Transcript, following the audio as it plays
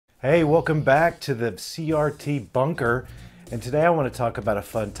Hey, welcome back to the CRT bunker. And today I want to talk about a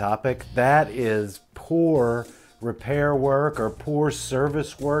fun topic. That is poor repair work or poor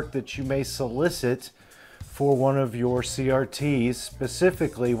service work that you may solicit for one of your CRTs,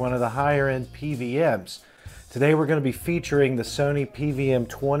 specifically one of the higher end PVMs. Today we're going to be featuring the Sony PVM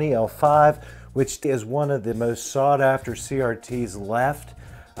 20L5, which is one of the most sought after CRTs left.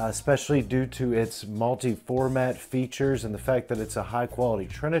 Especially due to its multi-format features and the fact that it's a high-quality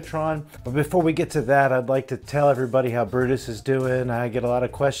Trinitron. But before we get to that, I'd like to tell everybody how Brutus is doing. I get a lot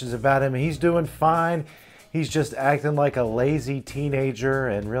of questions about him. He's doing fine. He's just acting like a lazy teenager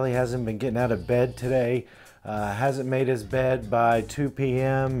and really hasn't been getting out of bed today. Hasn't made his bed by 2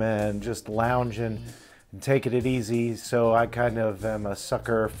 p.m. and just lounging and taking it easy. So I kind of am a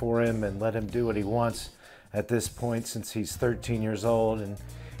sucker for him and let him do what he wants at this point since he's 13 years old. And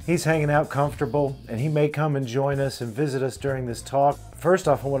he's hanging out comfortable, and he may come and join us and visit us during this talk. First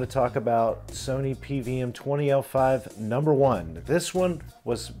off, I want to talk about Sony PVM 20L5 number 1. This one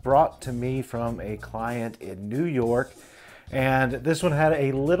was brought to me from a client in New York, and this one had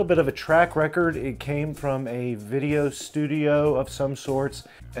a little bit of a track record. It came from a video studio of some sorts,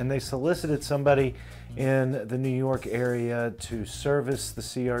 and they solicited somebody in the New York area to service the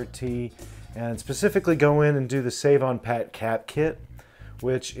CRT and specifically go in and do the Savon cap kit,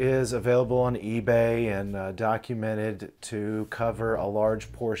 which is available on eBay and documented to cover a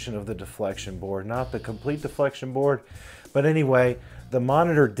large portion of the deflection board. Not the complete deflection board, but anyway, the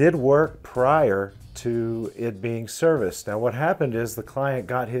monitor did work prior to it being serviced. Now what happened is the client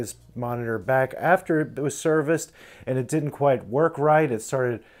got his monitor back after it was serviced and it didn't quite work right. It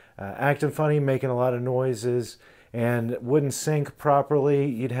started acting funny, making a lot of noises, and wouldn't sync properly.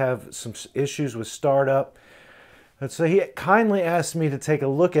 You'd have some issues with startup. And so he kindly asked me to take a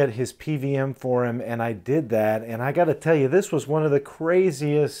look at his PVM for him, and I did that. And I got to tell you, this was one of the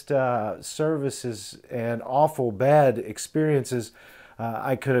craziest services and awful bad experiences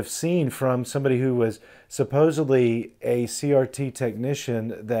I could have seen from somebody who was supposedly a CRT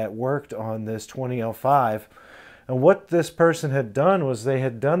technician that worked on this 20L5. And what this person had done was they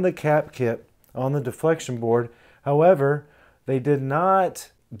had done the cap kit on the deflection board. However, they did not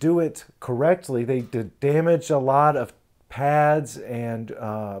do it correctly. They did damage a lot of pads and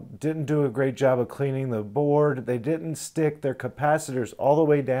didn't do a great job of cleaning the board. They didn't stick their capacitors all the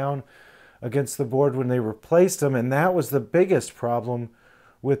way down against the board when they replaced them, and that was the biggest problem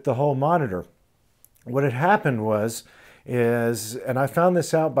with the whole monitor. What had happened was, and I found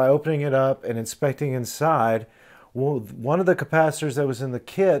this out by opening it up and inspecting inside, well, one of the capacitors that was in the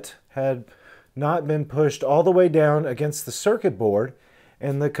kit had not been pushed all the way down against the circuit board,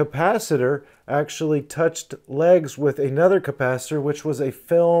 and the capacitor actually touched legs with another capacitor, which was a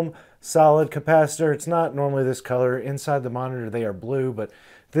film solid capacitor. It's not normally this color. Inside the monitor they are blue, but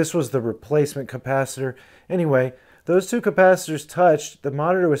this was the replacement capacitor. Anyway, those two capacitors touched, the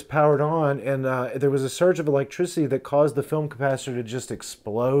monitor was powered on, and there was a surge of electricity that caused the film capacitor to just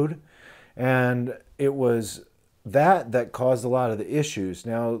explode, and it was that caused a lot of the issues.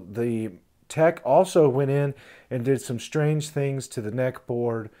 Now, the tech also went in and did some strange things to the neck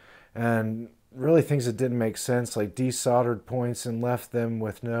board, and really things that didn't make sense, like desoldered points and left them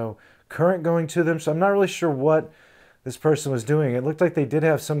with no current going to them. So I'm not really sure what this person was doing. It looked like they did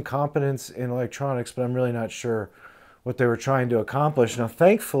have some competence in electronics, but I'm really not sure what they were trying to accomplish. Now,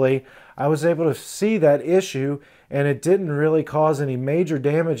 thankfully, I was able to see that issue, and it didn't really cause any major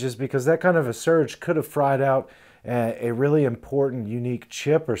damages, because that kind of a surge could have fried out a really important, unique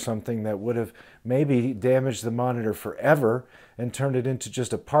chip or something that would have maybe damaged the monitor forever and turned it into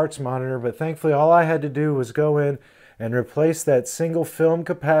just a parts monitor. But thankfully, all I had to do was go in and replace that single film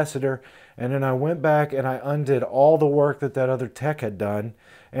capacitor, and then I went back and I undid all the work that other tech had done.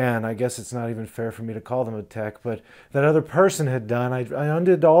 And I guess it's not even fair for me to call them a tech, but that other person had done. I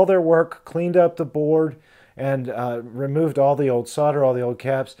undid all their work, cleaned up the board, and removed all the old solder, all the old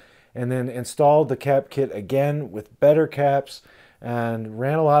caps, and then installed the cap kit again with better caps and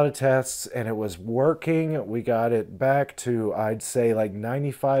ran a lot of tests, and it was working. We got it back to, I'd say, like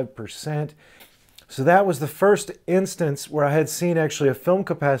 95%. So that was the first instance where I had seen actually a film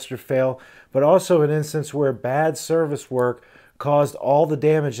capacitor fail, but also an instance where bad service work caused all the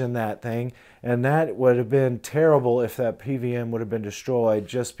damage in that thing, and that would have been terrible if that PVM would have been destroyed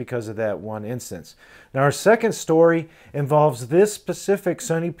just because of that one instance. Now, our second story involves this specific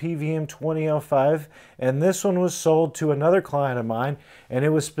Sony PVM 20L5, and this one was sold to another client of mine, and it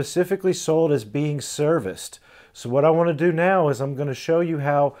was specifically sold as being serviced. So what I want to do now is I'm going to show you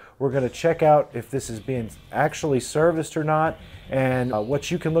how we're going to check out if this is being actually serviced or not, and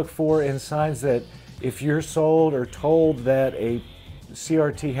what you can look for in signs that if you're sold or told that a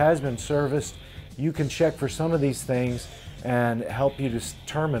CRT has been serviced, you can check for some of these things and help you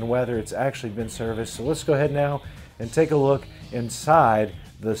determine whether it's actually been serviced. So let's go ahead now and take a look inside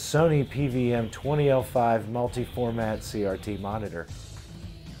the Sony PVM 20L5 multi-format CRT monitor.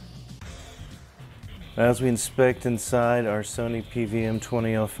 As we inspect inside our Sony PVM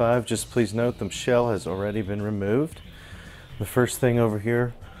 20L5, just please note the shell has already been removed. The first thing over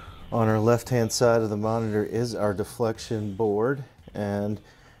here on our left-hand side of the monitor is our deflection board, and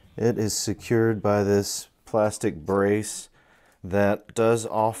it is secured by this plastic brace that does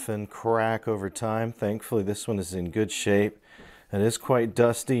often crack over time. Thankfully, this one is in good shape. It is quite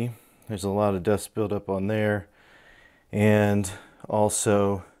dusty. There's a lot of dust buildup on there, and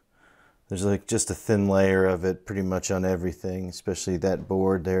also there's like just a thin layer of it pretty much on everything, especially that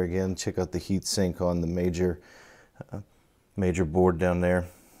board there. Again, check out the heat sink on the major board down there.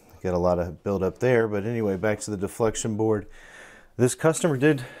 Got a lot of buildup there, but anyway, back to the deflection board. This customer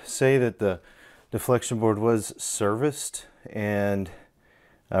did say that the deflection board was serviced and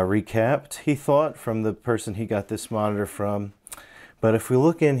recapped, he thought, from the person he got this monitor from. But if we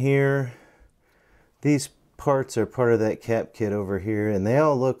look in here, these parts are part of that cap kit over here, and they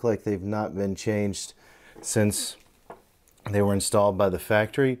all look like they've not been changed since they were installed by the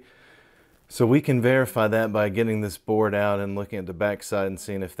factory. So we can verify that by getting this board out and looking at the back side and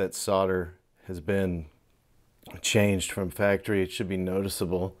seeing if that solder has been changed from factory. It should be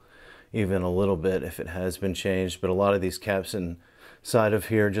noticeable even a little bit if it has been changed, but a lot of these caps inside of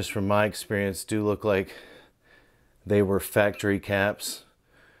here, just from my experience, do look like they were factory caps,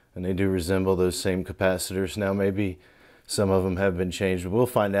 and they do resemble those same capacitors. Now maybe some of them have been changed, but we'll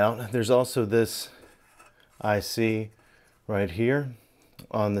find out. There's also this IC right here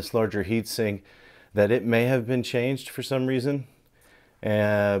on this larger heatsink that it may have been changed for some reason,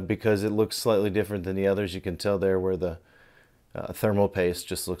 because it looks slightly different than the others. You can tell there where the thermal paste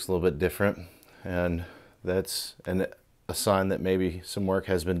just looks a little bit different, and that's a sign that maybe some work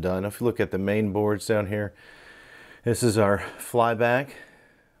has been done. If you look at the main boards down here, this is our flyback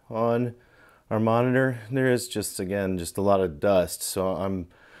on our monitor. There is just a lot of dust, so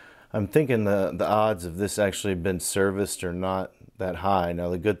I'm thinking the odds of this actually been serviced are not that high. Now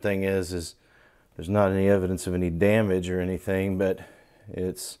the good thing is there's not any evidence of any damage or anything, but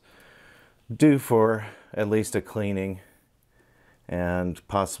it's due for at least a cleaning and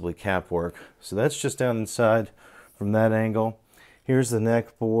possibly cap work. So that's just down inside from that angle. Here's the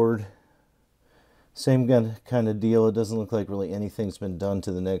neck board. Same kind of deal. It doesn't look like really anything's been done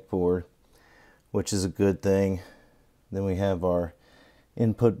to the neck board, which is a good thing. Then we have our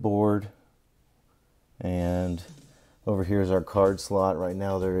input board, and over here is our card slot. Right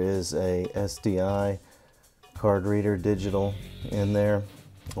now there is a SDI card reader digital in there,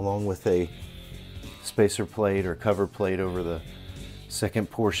 along with a spacer plate or cover plate over the second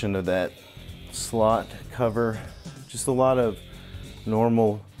portion of that slot cover. Just a lot of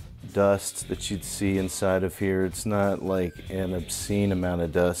normal dust that you'd see inside of here. It's not like an obscene amount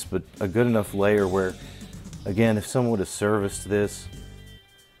of dust, but a good enough layer where, again, if someone would have serviced this,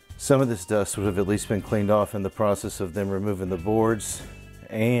 some of this dust would have at least been cleaned off in the process of them removing the boards.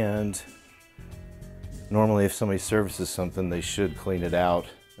 And normally if somebody services something, they should clean it out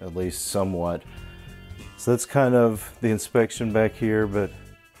at least somewhat. So that's kind of the inspection back here, but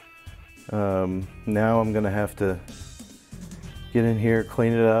now I'm gonna have to get in here,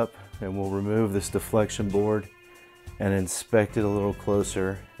 clean it up, and we'll remove this deflection board and inspect it a little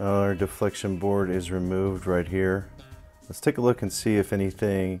closer. Our deflection board is removed right here. Let's take a look and see if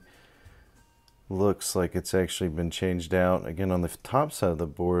anything looks like it's actually been changed out. Again, on the top side of the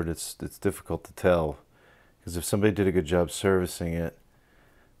board, it's difficult to tell, because if somebody did a good job servicing it,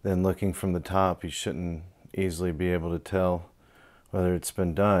 then looking from the top, you shouldn't easily be able to tell whether it's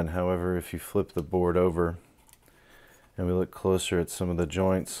been done. However, if you flip the board over and we look closer at some of the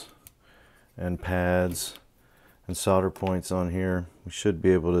joints and pads and solder points on here, we should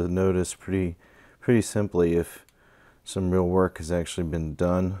be able to notice pretty simply if some real work has actually been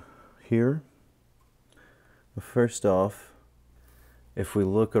done here. First off, if we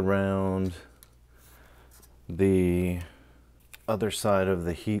look around the other side of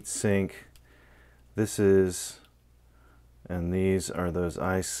the heat sink, this is, and these are those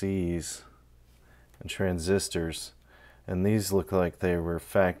ICs and transistors, and these look like they were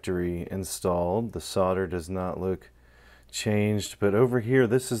factory installed. The solder does not look changed, but over here,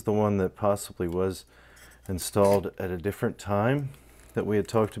 this is the one that possibly was installed at a different time that we had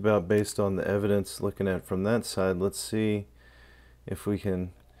talked about based on the evidence looking at from that side. Let's see if we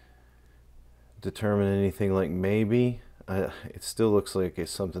can determine anything. Like maybe it still looks like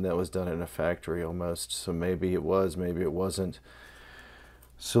it's something that was done in a factory almost, so maybe it was, maybe it wasn't.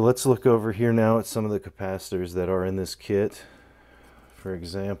 So let's look over here now at some of the capacitors that are in this kit. For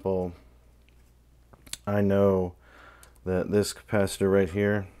example, I know that this capacitor right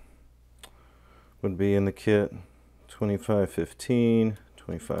here would be in the kit. 2515,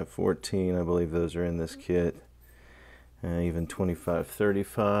 2514, I believe those are in this kit. Even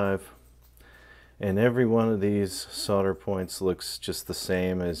 2535. And every one of these solder points looks just the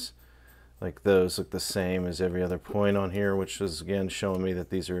same as, like those look the same as every other point on here, which is again showing me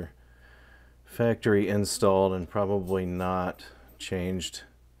that these are factory installed and probably not changed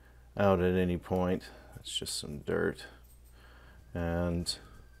out at any point. It's just some dirt. And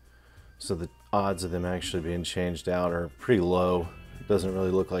so the odds of them actually being changed out are pretty low. It doesn't really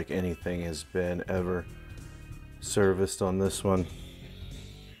look like anything has been ever serviced on this one.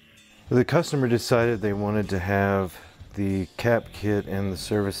 The customer decided they wanted to have the cap kit and the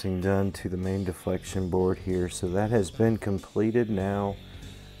servicing done to the main deflection board here, so that has been completed now.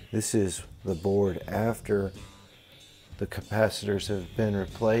 This is the board after the capacitors have been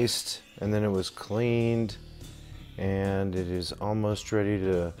replaced, and then it was cleaned, and it is almost ready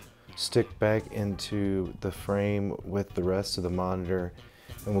to stick back into the frame with the rest of the monitor,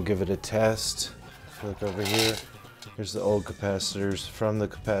 and we'll give it a test. If you look over here, here's the old capacitors from the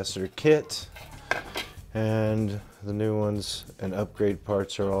capacitor kit, and the new ones and upgrade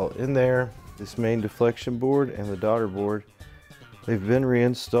parts are all in there. This main deflection board and the daughter board, they've been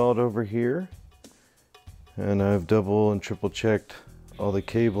reinstalled over here, and I've double and triple checked all the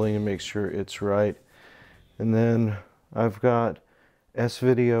cabling to make sure it's right. And then I've got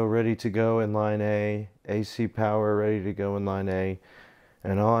S-video ready to go in line A, AC power ready to go in line A,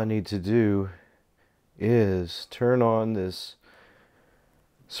 and all I need to do is turn on this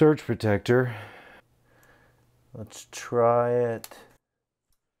surge protector. Let's try it.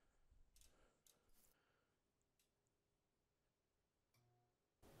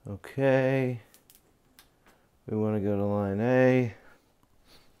 Okay, we want to go to line A.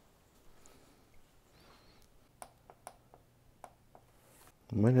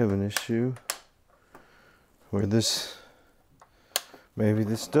 Might have an issue where this, maybe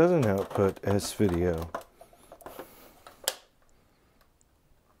this doesn't output S-video.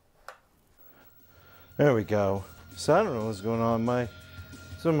 There we go. So I don't know what's going on.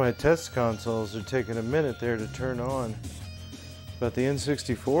 Some of my test consoles are taking a minute there to turn on, but the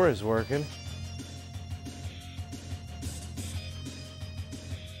N64 is working.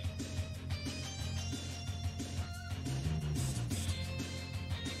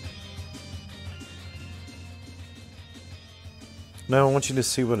 Now I want you to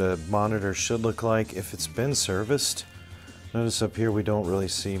see what a monitor should look like if it's been serviced. Notice up here we don't really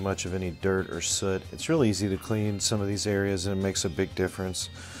see much of any dirt or soot. It's really easy to clean some of these areas, and it makes a big difference.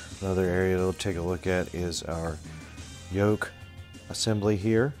 Another area to take a look at is our yoke assembly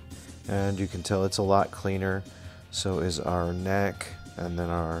here, and you can tell it's a lot cleaner. So is our neck, and then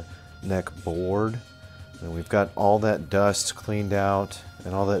our neck board. And we've got all that dust cleaned out,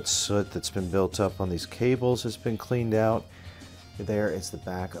 and all that soot that's been built up on these cables has been cleaned out. There is the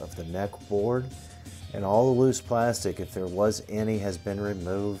back of the neck board, and all the loose plastic, if there was any, has been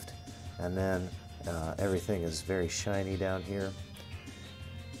removed, and then everything is very shiny down here.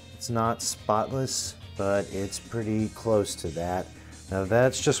 It's not spotless, but it's pretty close to that. Now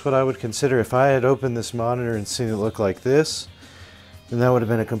that's just what I would consider. If I had opened this monitor and seen it look like this, then that would have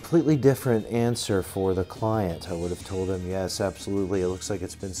been a completely different answer for the client. I would have told him, yes, absolutely, it looks like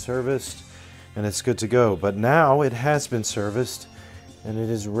it's been serviced and it's good to go. But now it has been serviced and it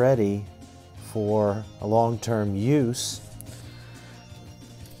is ready for a long-term use.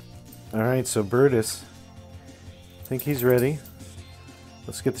 All right, so Brutus, I think he's ready.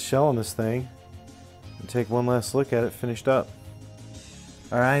 Let's get the shell on this thing and take one last look at it finished up.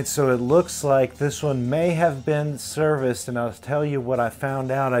 All right, so it looks like this one may have been serviced, and I'll tell you what I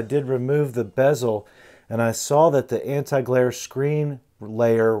found out. I did remove the bezel, and I saw that the anti-glare screen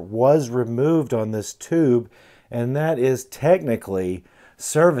layer was removed on this tube, and that is technically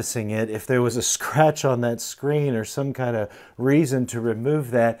servicing it. If there was a scratch on that screen or some kind of reason to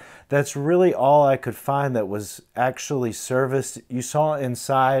remove that, that's really all I could find that was actually serviced. You saw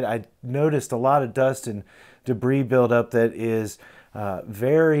inside, I noticed a lot of dust and debris buildup that is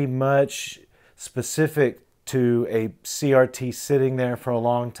very much specific to a CRT sitting there for a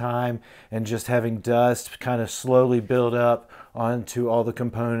long time and just having dust kind of slowly build up onto all the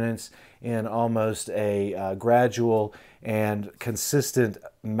components in almost a gradual and consistent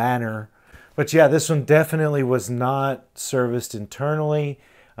manner. But yeah, this one definitely was not serviced internally.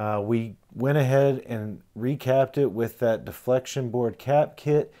 We went ahead and recapped it with that deflection board cap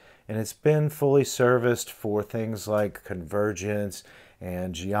kit, and it's been fully serviced for things like convergence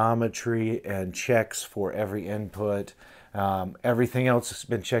and geometry and checks for every input. Everything else has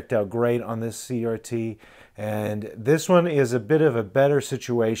been checked out great on this CRT. And this one is a bit of a better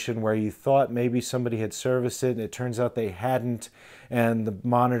situation where you thought maybe somebody had serviced it and it turns out they hadn't, and the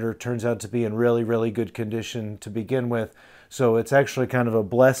monitor turns out to be in really, really good condition to begin with. So it's actually kind of a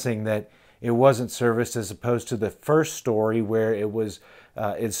blessing that it wasn't serviced, as opposed to the first story where it was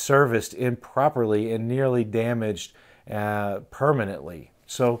it's serviced improperly and nearly damaged permanently.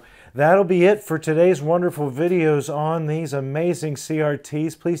 So that'll be it for today's wonderful videos on these amazing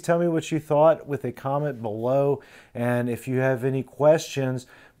CRTs. Please tell me what you thought with a comment below. And if you have any questions,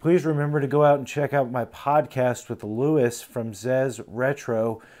 please remember to go out and check out my podcast with Lewis from Zez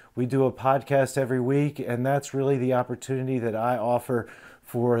Retro. We do a podcast every week, and that's really the opportunity that I offer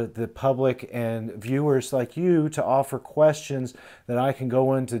for the public and viewers like you to offer questions that I can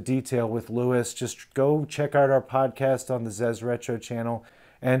go into detail with Lewis. Just go check out our podcast on the Zez Retro channel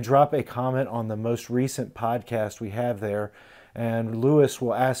and drop a comment on the most recent podcast we have there, and Lewis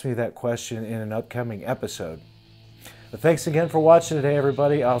will ask me that question in an upcoming episode. But thanks again for watching today,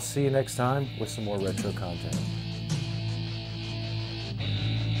 everybody. I'll see you next time with some more retro content.